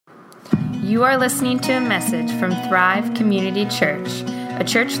You are listening to a message from Thrive Community Church, a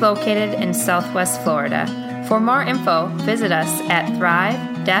church located in Southwest Florida. For more info, visit us at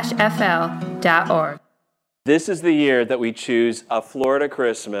thrive-fl.org. This is the year that we choose a Florida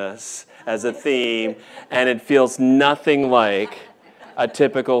Christmas as a theme, and it feels nothing like a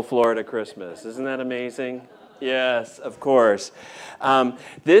typical Florida Christmas. Isn't that amazing? Yes, of course.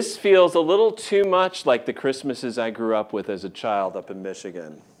 This feels a little too much like the Christmases I grew up with as a child up in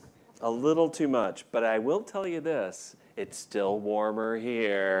Michigan. A little too much, but I will tell you this, it's still warmer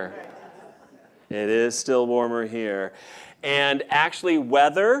here. It is still warmer here. And actually,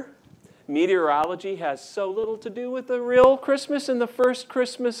 meteorology has so little to do with the real Christmas and the first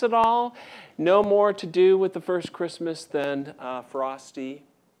Christmas at all. No more to do with the first Christmas than Frosty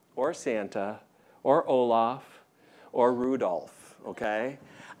or Santa or Olaf or Rudolph, okay?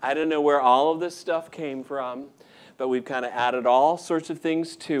 I don't know where all of this stuff came from, but we've kind of added all sorts of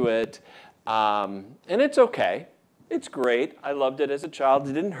things to it, and it's okay. It's great. I loved it as a child.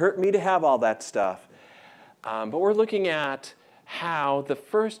 It didn't hurt me to have all that stuff. But we're looking at how the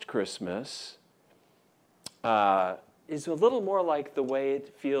first Christmas is a little more like the way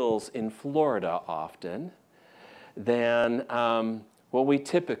it feels in Florida often than what we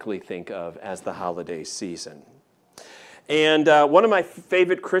typically think of as the holiday season. And one of my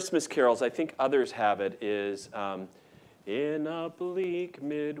favorite Christmas carols, I think others have it, is in a bleak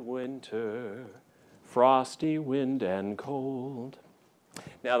midwinter, frosty wind and cold.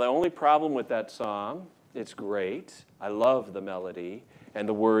 Now, the only problem with that song, it's great, I love the melody, and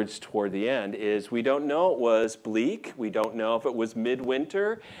the words toward the end is we don't know it was bleak, we don't know if it was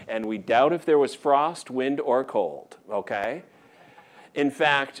midwinter, and we doubt if there was frost, wind, or cold, okay? In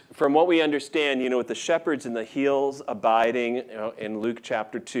fact, from what we understand, with the shepherds in the hills abiding in Luke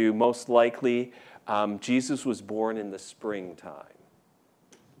chapter 2, most likely Jesus was born in the springtime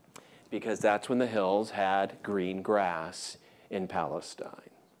because that's when the hills had green grass in Palestine.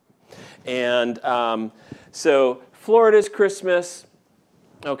 And so Florida's Christmas,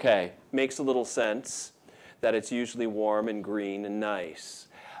 okay, makes a little sense that it's usually warm and green and nice.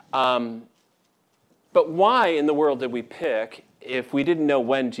 But why in the world did we pick, if we didn't know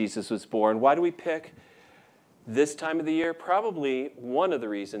when Jesus was born, why do we pick this time of the year? Probably one of the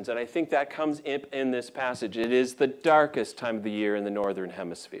reasons, and I think that comes in this passage, it is the darkest time of the year in the northern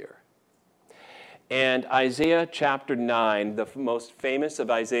hemisphere. And Isaiah chapter 9, the most famous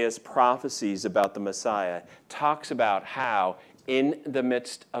of Isaiah's prophecies about the Messiah, talks about how in the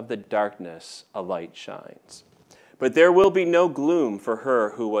midst of the darkness a light shines. But there will be no gloom for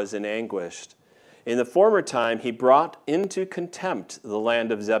her who was in anguish. In the former time, he brought into contempt the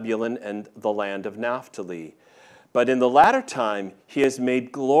land of Zebulun and the land of Naphtali. But in the latter time, he has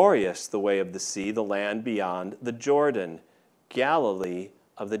made glorious the way of the sea, the land beyond the Jordan, Galilee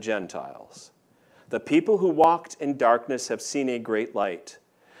of the Gentiles. The people who walked in darkness have seen a great light.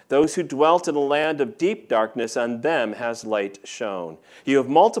 Those who dwelt in a land of deep darkness, on them has light shone. You have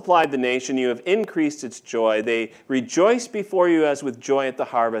multiplied the nation, you have increased its joy. They rejoice before you as with joy at the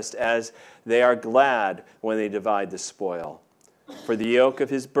harvest, as they are glad when they divide the spoil. For the yoke of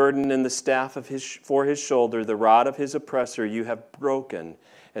his burden and the staff for his shoulder, the rod of his oppressor, you have broken,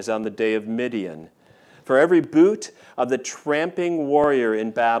 as on the day of Midian. For every boot of the tramping warrior in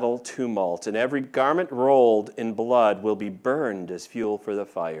battle tumult, and every garment rolled in blood will be burned as fuel for the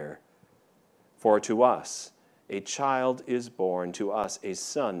fire. For to us a child is born, to us a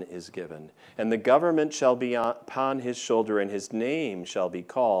son is given, and the government shall be upon his shoulder, and his name shall be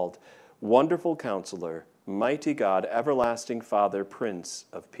called Wonderful Counselor, Mighty God, Everlasting Father, Prince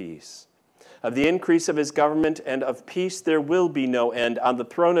of Peace. Of the increase of his government and of peace there will be no end on the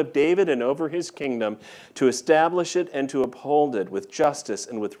throne of David and over his kingdom, to establish it and to uphold it with justice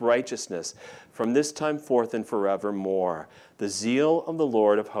and with righteousness from this time forth and forevermore. The zeal of the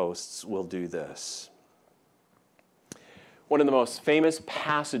Lord of hosts will do this. One of the most famous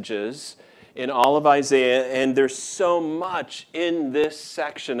passages in all of Isaiah, and there's so much in this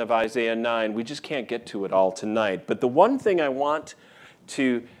section of Isaiah 9, we just can't get to it all tonight. But the one thing I want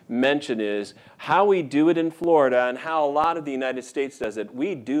to mention is how we do it in Florida and how a lot of the United States does it.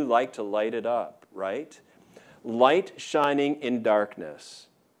 We do like to light it up, right? Light shining in darkness.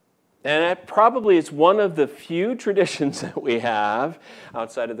 And that probably is one of the few traditions that we have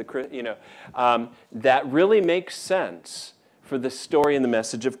outside of the, that really makes sense for the story and the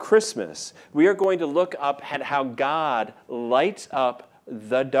message of Christmas. We are going to look up at how God lights up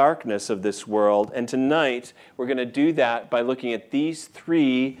the darkness of this world. And tonight, we're going to do that by looking at these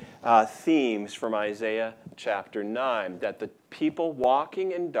three themes from Isaiah chapter 9. That the people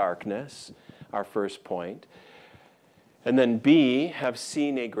walking in darkness, our first point, And then B, have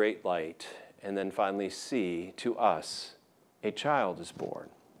seen a great light. And then finally C, to us, a child is born.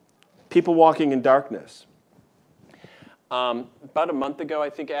 People walking in darkness. About a month ago, I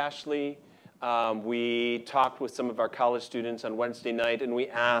think, Ashley, we talked with some of our college students on Wednesday night, and we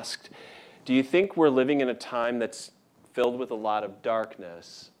asked, do you think we're living in a time that's filled with a lot of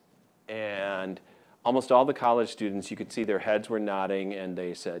darkness? And almost all the college students, you could see their heads were nodding, and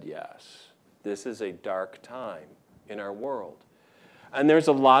they said, yes, this is a dark time in our world. And there's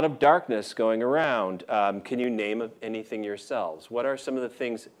a lot of darkness going around. Can you name anything yourselves? What are some of the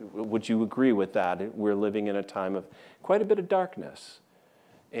things, would you agree with that? We're living in a time of quite a bit of darkness.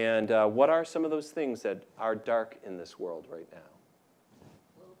 And what are some of those things that are dark in this world right now?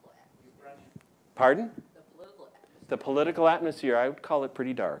 Pardon? The political atmosphere, I would call it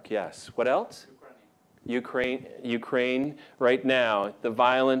pretty dark, yes. What else? Ukraine right now, the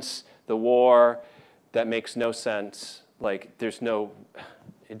violence, the war, that makes no sense. Like, there's no,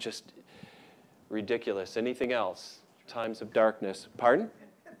 it just ridiculous. Anything else? Times of darkness. Pardon?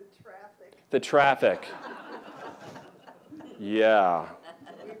 The traffic. The traffic. Yeah.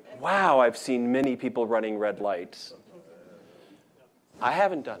 Wow, I've seen many people running red lights. I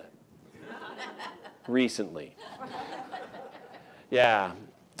haven't done it recently. Yeah.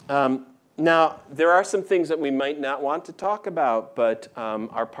 Now, there are some things that we might not want to talk about, but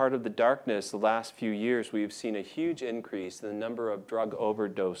are part of the darkness. The last few years, we've seen a huge increase in the number of drug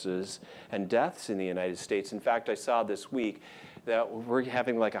overdoses and deaths in the United States. In fact, I saw this week that we're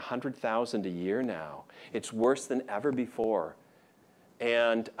having like 100,000 a year now. It's worse than ever before.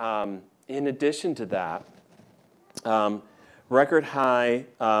 And in addition to that, record high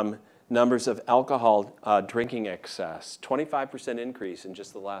numbers of alcohol drinking excess, 25% increase in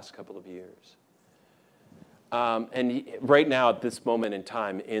just the last couple of years. And right now, at this moment in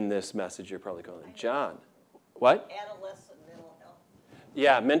time, in this message, you're probably going, John, what? Adolescent mental health.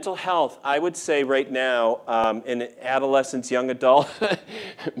 Yeah, mental health. I would say right now, in adolescence, young adult,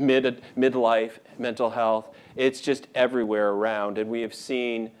 midlife, mental health, it's just everywhere around. And we have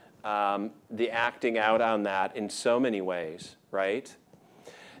seen the acting out on that in so many ways, right?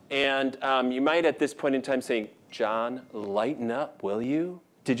 And you might at this point in time say, John, lighten up, will you?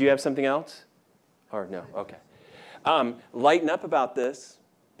 Did you have something else? Or no? Okay. Lighten up about this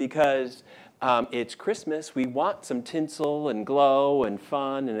because it's Christmas. We want some tinsel and glow and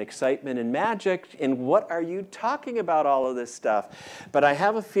fun and excitement and magic. And what are you talking about all of this stuff? But I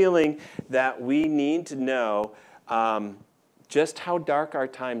have a feeling that we need to know just how dark our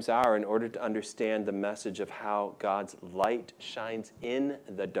times are in order to understand the message of how God's light shines in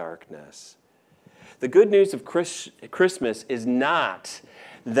the darkness. The good news of Christmas is not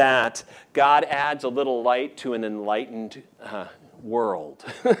that God adds a little light to an enlightened world,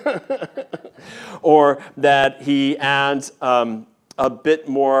 or that he adds a bit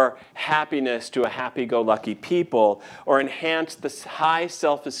more happiness to a happy-go-lucky people, or enhance the high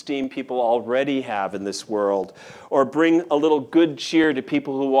self-esteem people already have in this world, or bring a little good cheer to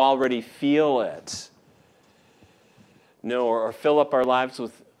people who already feel it. No, or fill up our lives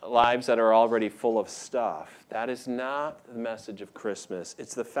with lives that are already full of stuff. That is not the message of Christmas.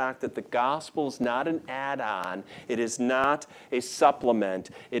 It's the fact that the gospel is not an add-on. It is not a supplement.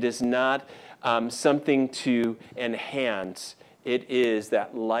 It is not something to enhance. It is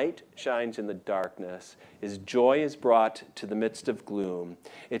that light shines in the darkness. His joy is brought to the midst of gloom.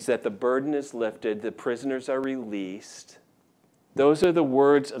 It's that the burden is lifted, the prisoners are released. Those are the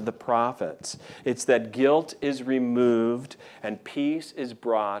words of the prophets. It's that guilt is removed and peace is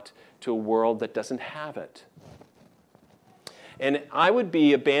brought to a world that doesn't have it. And I would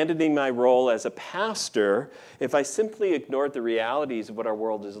be abandoning my role as a pastor if I simply ignored the realities of what our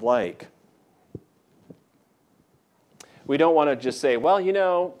world is like. We don't want to just say, well, you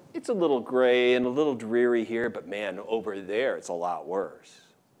know, it's a little gray and a little dreary here, but man, over there it's a lot worse.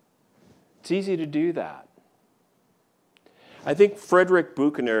 It's easy to do that. I think Frederick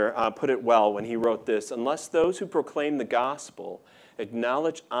Buechner put it well when he wrote this: unless those who proclaim the gospel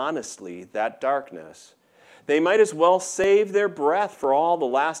acknowledge honestly that darkness, they might as well save their breath for all the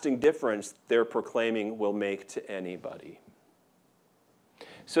lasting difference their proclaiming will make to anybody.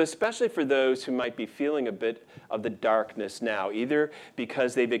 So especially for those who might be feeling a bit of the darkness now, either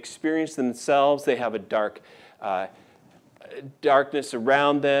because they've experienced themselves, they have a darkness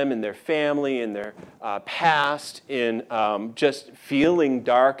around them in their family, in their past, in just feeling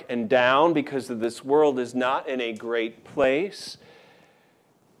dark and down because of this world is not in a great place.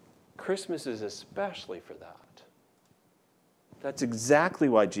 Christmas is especially for that. That's exactly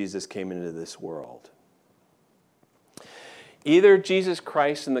why Jesus came into this world. Either Jesus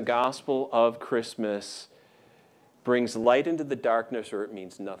Christ and the gospel of Christmas brings light into the darkness or it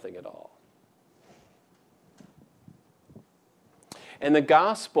means nothing at all. And the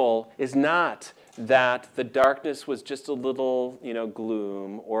gospel is not that the darkness was just a little,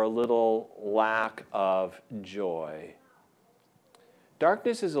 gloom or a little lack of joy.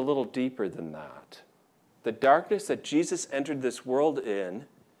 Darkness is a little deeper than that. The darkness that Jesus entered this world in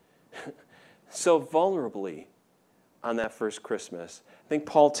so vulnerably on that first Christmas. I think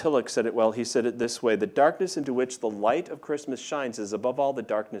Paul Tillich said it well. He said it this way: the darkness into which the light of Christmas shines is above all the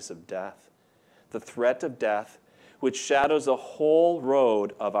darkness of death. The threat of death, which shadows the whole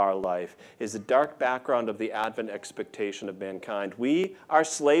road of our life, is the dark background of the Advent expectation of mankind. We are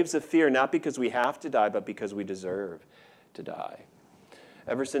slaves of fear, not because we have to die, but because we deserve to die.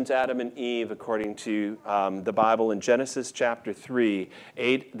 Ever since Adam and Eve, according to the Bible in Genesis chapter 3,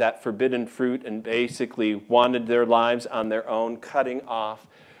 ate that forbidden fruit and basically wanted their lives on their own, cutting off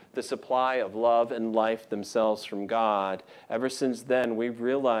the supply of love and life themselves from God, ever since then we've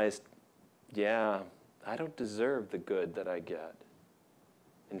realized, I don't deserve the good that I get.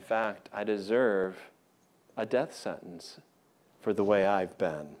 In fact, I deserve a death sentence for the way I've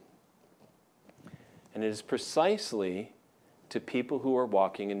been. And it is precisely to people who are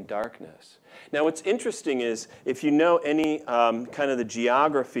walking in darkness. Now, what's interesting is, if you know any kind of the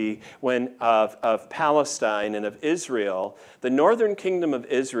geography of Palestine and of Israel, the northern kingdom of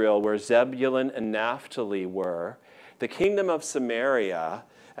Israel, where Zebulun and Naphtali were, the kingdom of Samaria,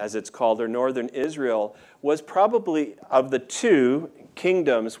 as it's called, or northern Israel, was probably, of the two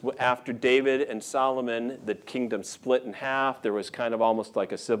kingdoms after David and Solomon, the kingdom split in half. There was kind of almost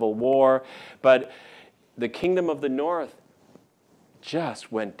like a civil war. But the kingdom of the north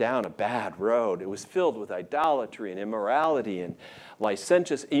just went down a bad road. It was filled with idolatry and immorality and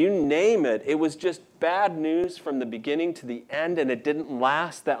licentious. You name it. It was just bad news from the beginning to the end, and it didn't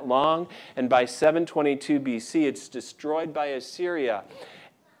last that long. And by 722 BC, it's destroyed by Assyria.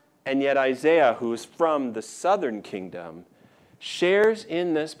 And yet Isaiah, who is from the southern kingdom, shares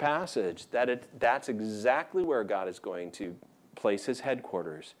in this passage that that's exactly where God is going to place his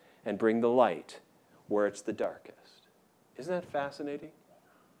headquarters and bring the light where it's the darkest. Isn't that fascinating?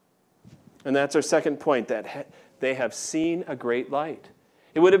 And that's our second point, that they have seen a great light.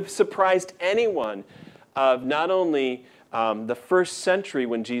 It would have surprised anyone of not only the first century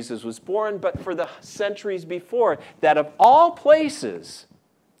when Jesus was born, but for the centuries before, that of all places,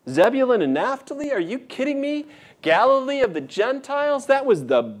 Zebulun and Naphtali, are you kidding me? Galilee of the Gentiles, that was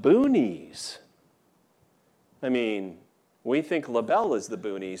the boonies. I mean, we think LaBelle is the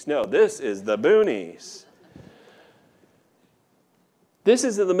boonies. No, this is the boonies. This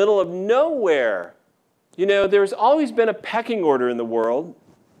is in the middle of nowhere. You know, there's always been a pecking order in the world.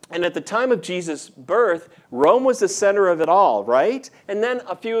 And at the time of Jesus' birth, Rome was the center of it all, right? And then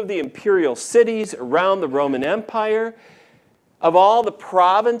a few of the imperial cities around the Roman Empire. Of all the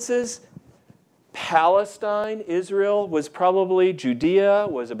provinces, Palestine, Israel, was probably, Judea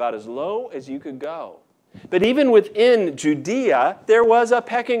was about as low as you could go. But even within Judea, there was a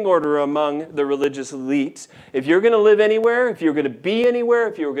pecking order among the religious elites. If you're going to live anywhere, if you're going to be anywhere,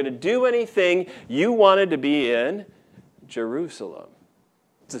 if you were going to do anything, you wanted to be in Jerusalem.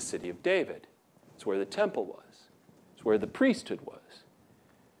 It's the city of David. It's where the temple was. It's where the priesthood was.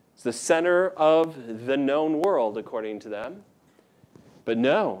 It's the center of the known world, according to them. But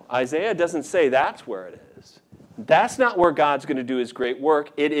no, Isaiah doesn't say that's where it is. That's not where God's going to do his great work.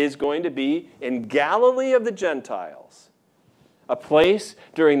 It is going to be in Galilee of the Gentiles, a place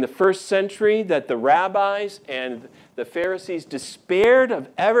during the first century that the rabbis and the Pharisees despaired of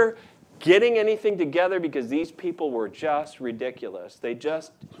ever getting anything together because these people were just ridiculous. They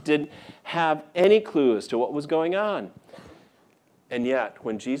just didn't have any clue as to what was going on. And yet,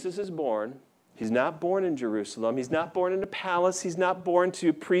 when Jesus is born, he's not born in Jerusalem. He's not born in a palace. He's not born to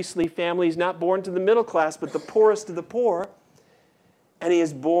a priestly family. He's not born to the middle class, but the poorest of the poor. And he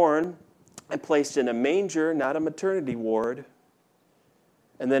is born and placed in a manger, not a maternity ward,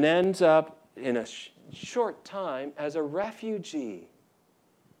 and then ends up in a short time as a refugee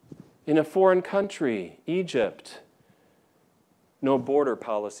in a foreign country, Egypt. No border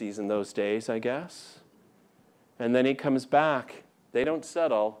policies in those days, I guess. And then he comes back. They don't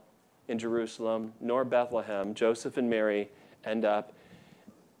settle in Jerusalem, nor Bethlehem. Joseph and Mary end up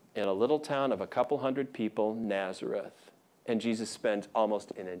in a little town of a couple hundred people, Nazareth. And Jesus spent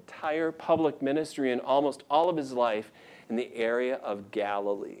almost an entire public ministry and almost all of his life in the area of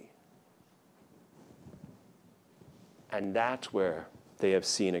Galilee. And that's where they have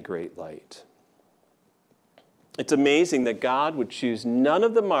seen a great light. It's amazing that God would choose none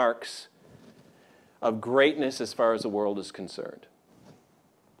of the marks of greatness as far as the world is concerned.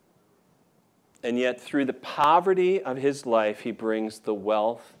 And yet, through the poverty of his life, he brings the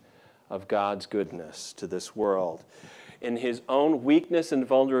wealth of God's goodness to this world. In his own weakness and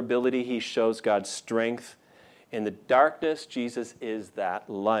vulnerability, he shows God's strength. In the darkness, Jesus is that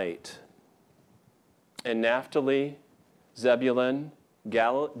light. And Naphtali, Zebulun,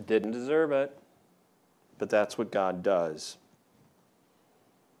 Galilee didn't deserve it, but that's what God does.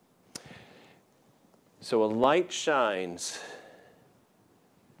 So a light shines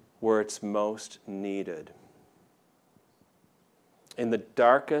where it's most needed. In the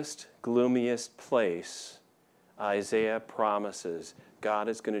darkest, gloomiest place, Isaiah promises God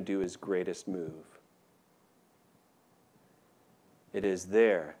is going to do his greatest move. It is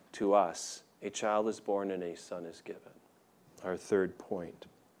there to us, a child is born and a son is given. Our third point.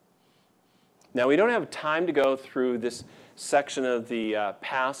 Now, we don't have time to go through this section of the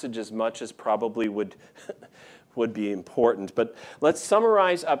passage as much as probably would be important. But let's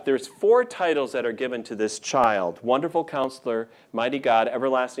summarize up. There's 4 titles that are given to this child. Wonderful Counselor, Mighty God,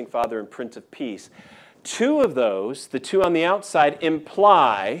 Everlasting Father, and Prince of Peace. 2 of those, the 2 on the outside,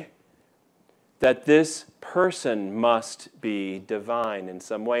 imply that this person must be divine in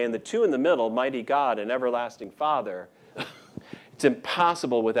some way. And the 2 in the middle, Mighty God and Everlasting Father, it's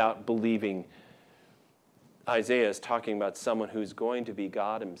impossible without believing Isaiah is talking about someone who's going to be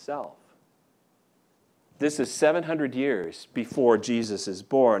God himself. This is 700 years before Jesus is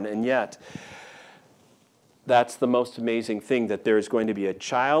born, and yet that's the most amazing thing, that there is going to be a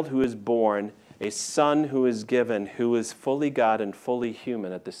child who is born, a son who is given, who is fully God and fully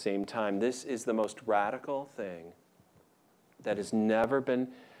human at the same time. This is the most radical thing that has never been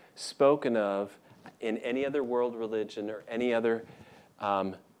spoken of in any other world religion or any other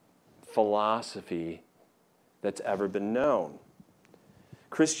philosophy that's ever been known.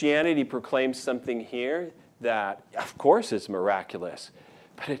 Christianity proclaims something here that, of course, is miraculous,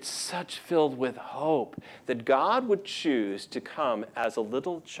 but it's such filled with hope that God would choose to come as a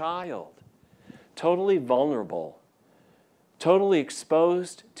little child, totally vulnerable, totally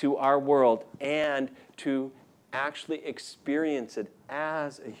exposed to our world, and to actually experience it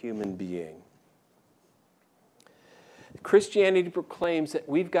as a human being. Christianity proclaims that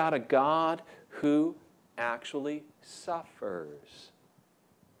we've got a God who actually suffers,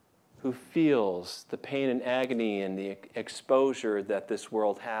 who feels the pain and agony and the exposure that this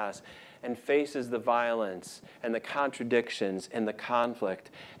world has, and faces the violence and the contradictions and the conflict,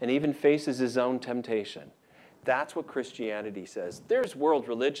 and even faces his own temptation. That's what Christianity says. There's world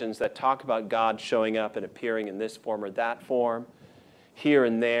religions that talk about God showing up and appearing in this form or that form, here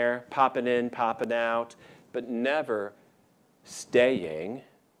and there, popping in, popping out, but never staying,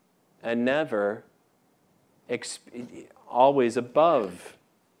 and never always above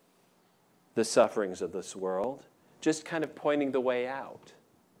the sufferings of this world, just kind of pointing the way out,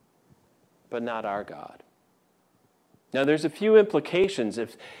 but not our God. Now, there's a few implications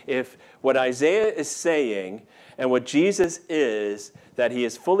if what Isaiah is saying and what Jesus is, that he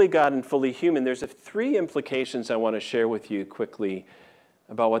is fully God and fully human. There's 3 implications I want to share with you quickly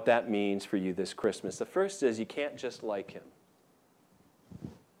about what that means for you this Christmas. The first is you can't just like him.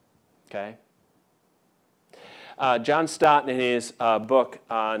 Okay? John Stott, in his book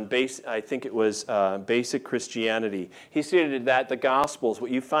on, Basic Christianity, he stated that the Gospels,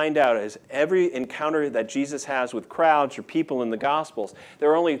 what you find out is every encounter that Jesus has with crowds or people in the Gospels, there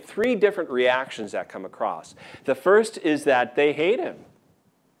are only 3 different reactions that come across. The first is that they hate him.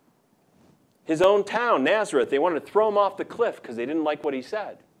 His own town, Nazareth, they wanted to throw him off the cliff because they didn't like what he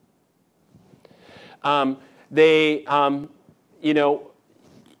said. They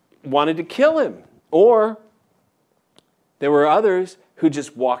wanted to kill him, or there were others who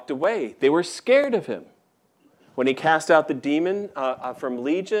just walked away. They were scared of him. When he cast out the demon from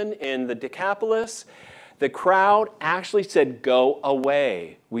Legion in the Decapolis, the crowd actually said, "Go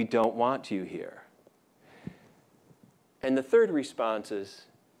away. We don't want you here." And the third response is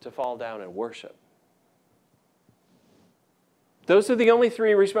to fall down and worship. Those are the only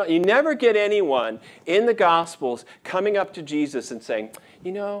 3 responses. You never get anyone in the Gospels coming up to Jesus and saying,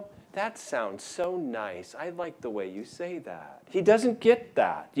 "That sounds so nice. I like the way you say that." He doesn't get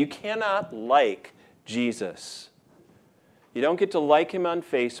that. You cannot like Jesus. You don't get to like him on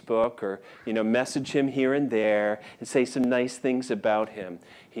Facebook or, message him here and there and say some nice things about him.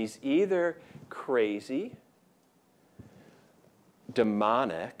 He's either crazy,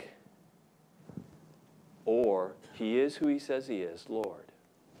 demonic, or he is who he says he is, Lord.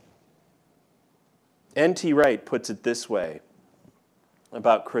 N.T. Wright puts it this way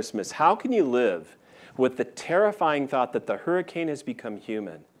about Christmas: how can you live with the terrifying thought that the hurricane has become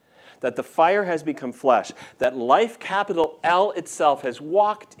human, that the fire has become flesh, that life, capital L itself, has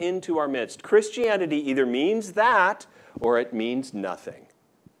walked into our midst. Christianity either means that or it means nothing.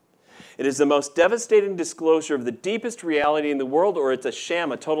 It is the most devastating disclosure of the deepest reality in the world, or it's a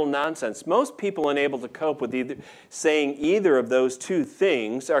sham, a total nonsense. Most people unable to cope with saying either of those two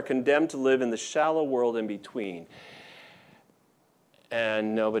things are condemned to live in the shallow world in between.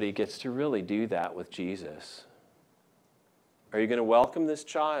 And nobody gets to really do that with Jesus. Are you going to welcome this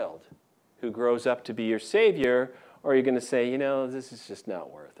child who grows up to be your Savior, or are you going to say, this is just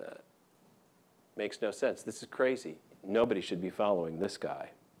not worth it? Makes no sense. This is crazy. Nobody should be following this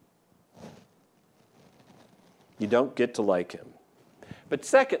guy. You don't get to like him. But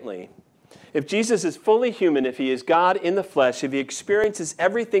secondly, if Jesus is fully human, if he is God in the flesh, if he experiences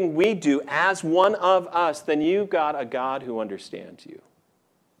everything we do as one of us, then you've got a God who understands you.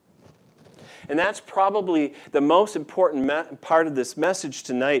 And that's probably the most important part of this message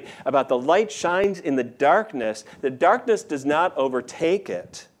tonight about the light shines in the darkness. The darkness does not overtake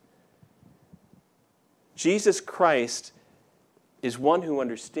it. Jesus Christ is one who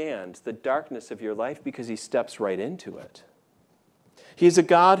understands the darkness of your life because he steps right into it. He is a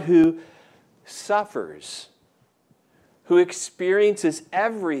God who suffers, who experiences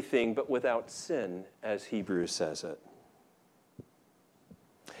everything but without sin, as Hebrews says it.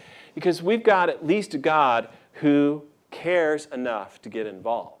 Because we've got at least a God who cares enough to get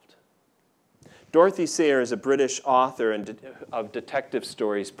involved. Dorothy Sayers, a British author of detective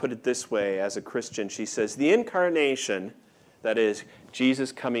stories, put it this way as a Christian. She says, the incarnation, that is,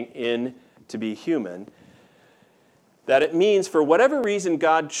 Jesus coming in to be human, that it means for whatever reason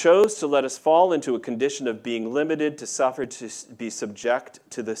God chose to let us fall into a condition of being limited, to suffer, to be subject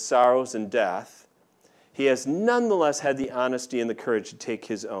to the sorrows and death, he has nonetheless had the honesty and the courage to take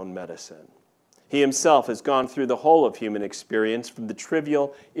his own medicine. He himself has gone through the whole of human experience, from the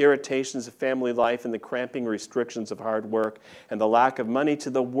trivial irritations of family life and the cramping restrictions of hard work and the lack of money to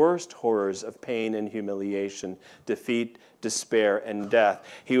the worst horrors of pain and humiliation, defeat, despair, and death.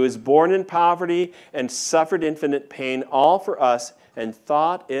 He was born in poverty and suffered infinite pain, all for us, and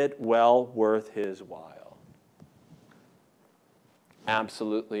thought it well worth his while.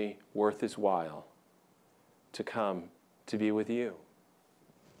 Absolutely worth his while to come to be with you.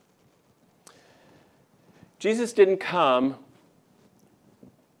 Jesus didn't come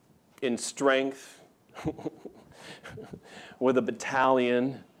in strength with a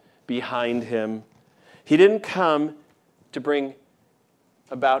battalion behind him. He didn't come to bring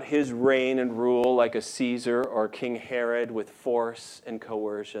about his reign and rule like a Caesar or King Herod with force and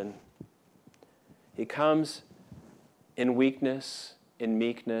coercion. He comes in weakness, in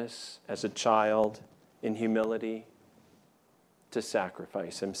meekness, as a child, in humility, to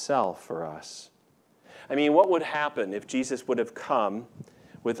sacrifice himself for us. I mean, what would happen if Jesus would have come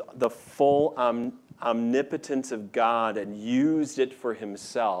with the full omnipotence of God and used it for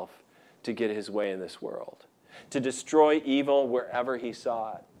himself to get his way in this world, to destroy evil wherever he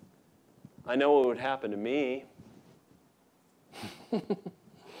saw it? I know what would happen to me.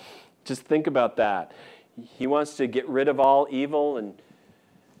 Just think about that. He wants to get rid of all evil and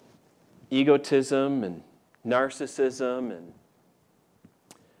egotism and narcissism and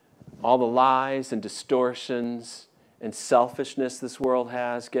all the lies and distortions and selfishness this world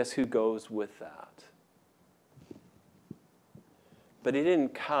has. Guess who goes with that? But he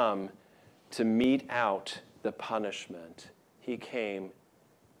didn't come to mete out the punishment. He came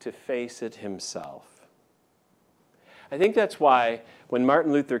to face it himself. I think that's why when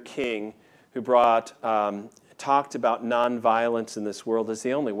Martin Luther King, who talked about nonviolence in this world as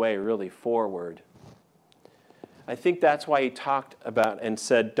the only way really forward, I think that's why he talked about and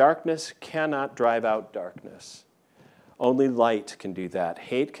said, darkness cannot drive out darkness. Only light can do that.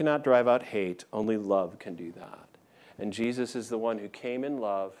 Hate cannot drive out hate. Only love can do that. And Jesus is the one who came in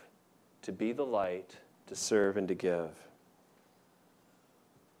love to be the light, to serve and to give.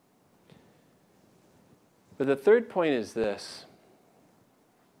 But the third point is this.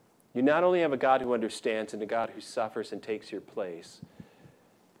 You not only have a God who understands and a God who suffers and takes your place,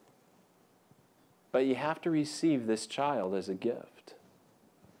 but you have to receive this child as a gift.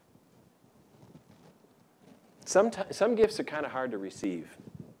 Some gifts are kind of hard to receive.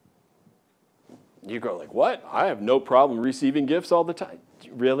 You go like, what? I have no problem receiving gifts all the time.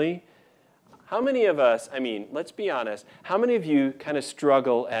 Really? How many of us, let's be honest, how many of you kind of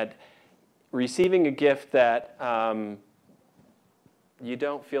struggle at receiving a gift that you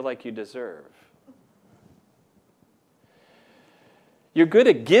don't feel like you deserve? You're good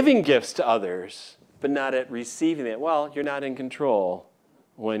at giving gifts to others, but not at receiving it. Well, you're not in control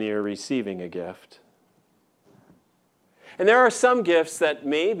when you're receiving a gift. And there are some gifts that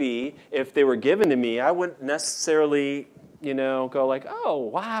maybe, if they were given to me, I wouldn't necessarily, go like, oh,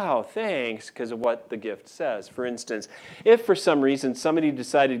 wow, thanks, because of what the gift says. For instance, if for some reason somebody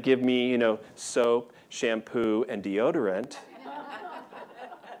decided to give me, soap, shampoo, and deodorant,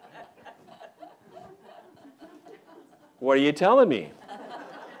 what are you telling me?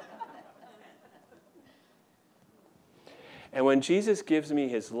 And when Jesus gives me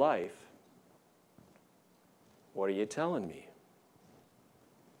his life, what are you telling me?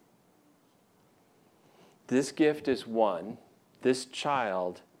 This gift is one. This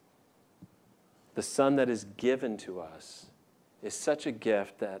child, the son that is given to us, is such a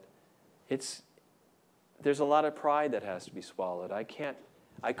gift that there's a lot of pride that has to be swallowed.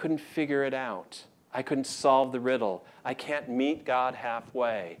 I couldn't figure it out. I couldn't solve the riddle. I can't meet God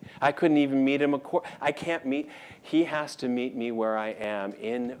halfway. I couldn't even meet him. He has to meet me where I am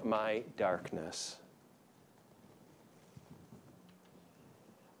in my darkness.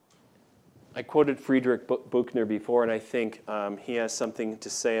 I quoted Friedrich Buchner before, and I think he has something to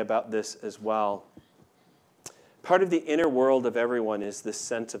say about this as well. Part of the inner world of everyone is this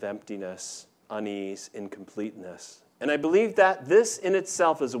sense of emptiness, unease, incompleteness. And I believe that this in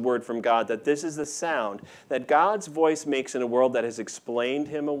itself is a word from God, that this is the sound that God's voice makes in a world that has explained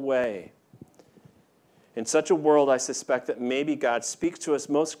him away. In such a world, I suspect that maybe God speaks to us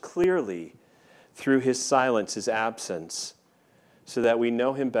most clearly through his silence, his absence, so that we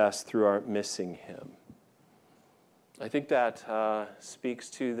know him best through our missing him. I think that speaks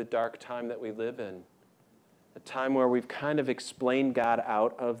to the dark time that we live in, a time where we've kind of explained God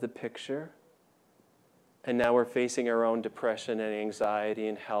out of the picture, and now we're facing our own depression and anxiety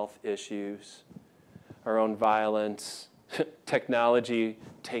and health issues, our own violence, technology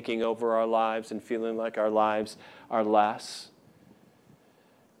taking over our lives and feeling like our lives are less,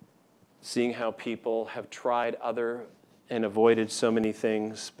 seeing how people have tried other and avoided so many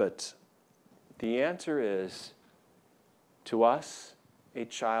things, but the answer is, to us, a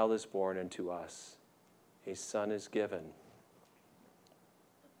child is born, and to us, a son is given.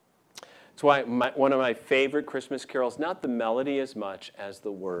 That's why one of my favorite Christmas carols, not the melody as much as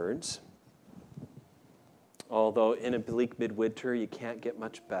the words, although in a bleak midwinter you can't get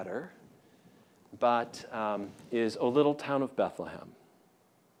much better, but is O Little Town of Bethlehem.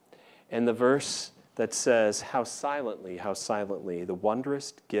 And the verse that says, how silently, the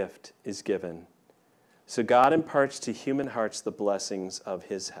wondrous gift is given. So God imparts to human hearts the blessings of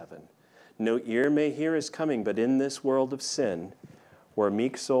his heaven. No ear may hear his coming, but in this world of sin, where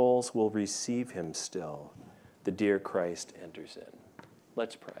meek souls will receive him still, the dear Christ enters in.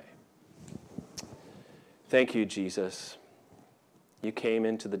 Let's pray. Thank you, Jesus. You came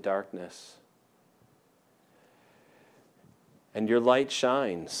into the darkness, and your light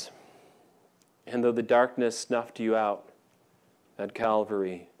shines. And though the darkness snuffed you out at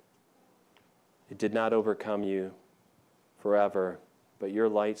Calvary, it did not overcome you forever, but your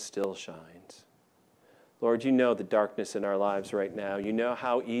light still shines. Lord, you know the darkness in our lives right now. You know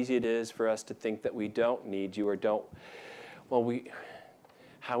how easy it is for us to think that we don't need you or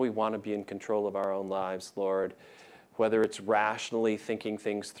how we want to be in control of our own lives, Lord. Whether it's rationally thinking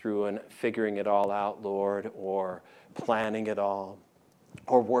things through and figuring it all out, Lord, or planning it all,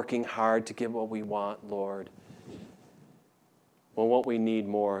 or working hard to get what we want, Lord. Well, what we need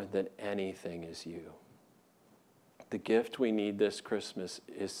more than anything is you. The gift we need this Christmas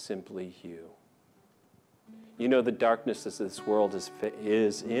is simply you. You know the darkness that this world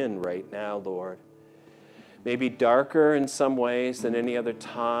is in right now, Lord. Maybe darker in some ways than any other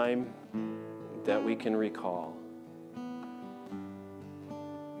time that we can recall.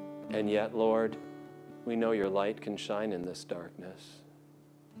 And yet, Lord, we know your light can shine in this darkness,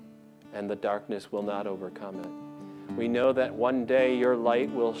 and the darkness will not overcome it. We know that one day your light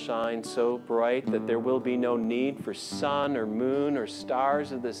will shine so bright that there will be no need for sun or moon or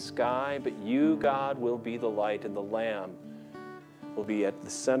stars of the sky, but you, God, will be the light, and the Lamb will be at the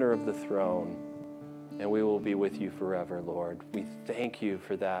center of the throne, and we will be with you forever, Lord. We thank you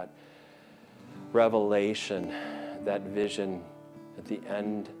for that revelation, that vision at the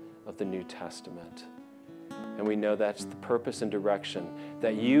end of the New Testament. And we know that's the purpose and direction,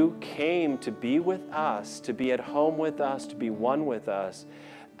 that you came to be with us, to be at home with us, to be one with us.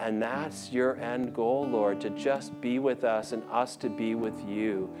 And that's your end goal, Lord, to just be with us and us to be with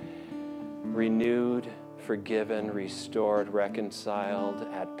you. Renewed, forgiven, restored, reconciled,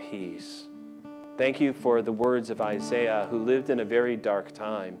 at peace. Thank you for the words of Isaiah, who lived in a very dark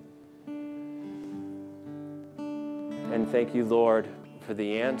time. And thank you, Lord, for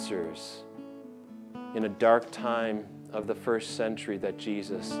the answers in a dark time of the first century that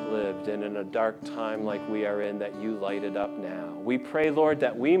Jesus lived, and in a dark time like we are in, that you light it up now. We pray, Lord,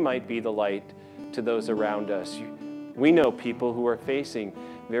 that we might be the light to those around us. We know people who are facing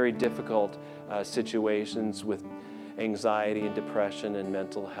very difficult situations with anxiety and depression and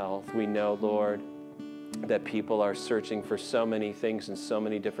mental health. We know, Lord, that people are searching for so many things in so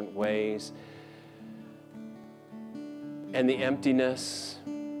many different ways. And the emptiness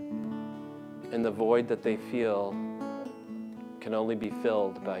and the void that they feel can only be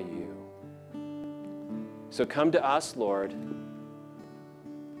filled by you. So come to us, Lord.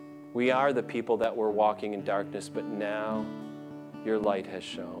 We are the people that were walking in darkness, but now your light has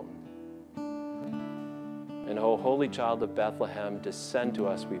shone. And, O Holy Child of Bethlehem, descend to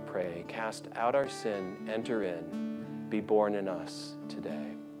us, we pray. Cast out our sin, enter in, be born in us today.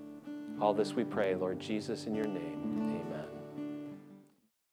 All this we pray, Lord Jesus, in your name.